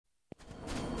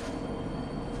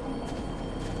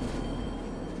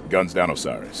Guns down,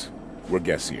 Osiris. We're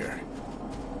guests here.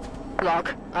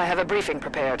 Locke, I have a briefing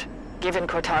prepared. Given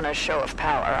Cortana's show of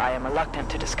power, I am reluctant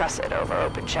to discuss it over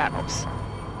open channels.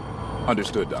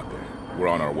 Understood, Doctor. We're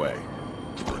on our way.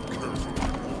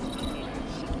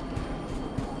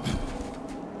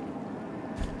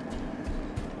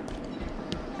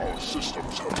 Our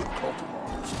systems have been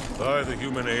compromised. By the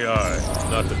human AI,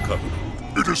 not the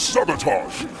Covenant. It is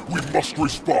sabotage! We must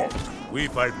respond! We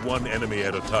fight one enemy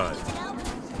at a time.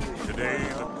 Today,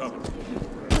 the Covenant.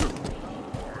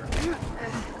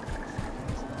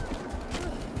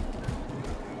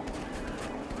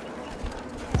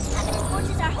 Covenant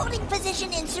forces are holding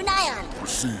position in Sunayon.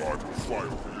 Proceed. I will fly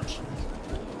over it.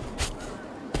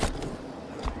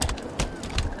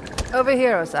 Over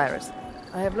here, Osiris.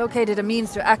 I have located a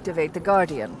means to activate the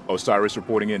Guardian. Osiris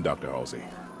reporting in, Dr. Halsey.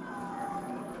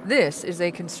 This is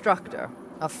a constructor,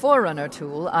 a Forerunner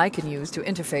tool I can use to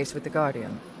interface with the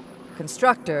Guardian.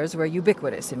 Constructors were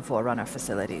ubiquitous in Forerunner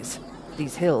facilities.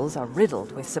 These hills are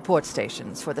riddled with support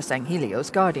stations for the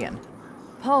Sanghelios Guardian.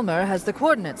 Palmer has the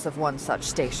coordinates of one such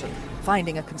station.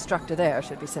 Finding a constructor there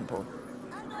should be simple.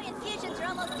 Envoy infusions are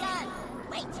almost done.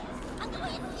 Wait! Envoy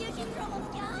infusions are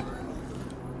almost done.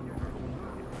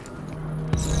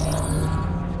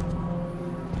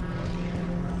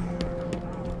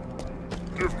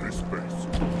 Give me space.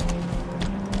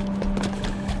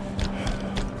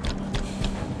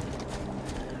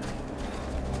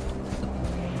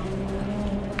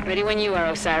 Ready when you are,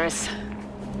 Osiris.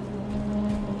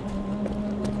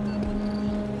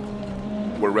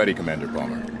 We're ready, Commander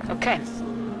Palmer. Okay,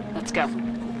 let's go.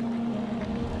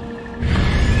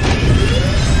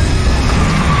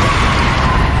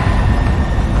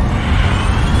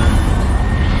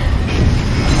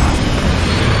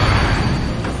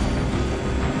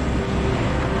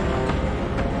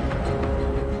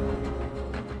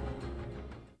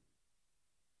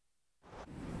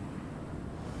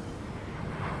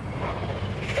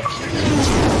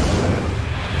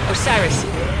 Osiris,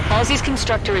 Halsey's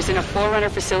constructor is in a Forerunner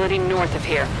facility north of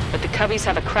here, but the Cubbies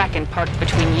have a Kraken parked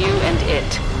between you and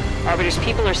it. Arbiter's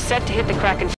people are set to hit the Kraken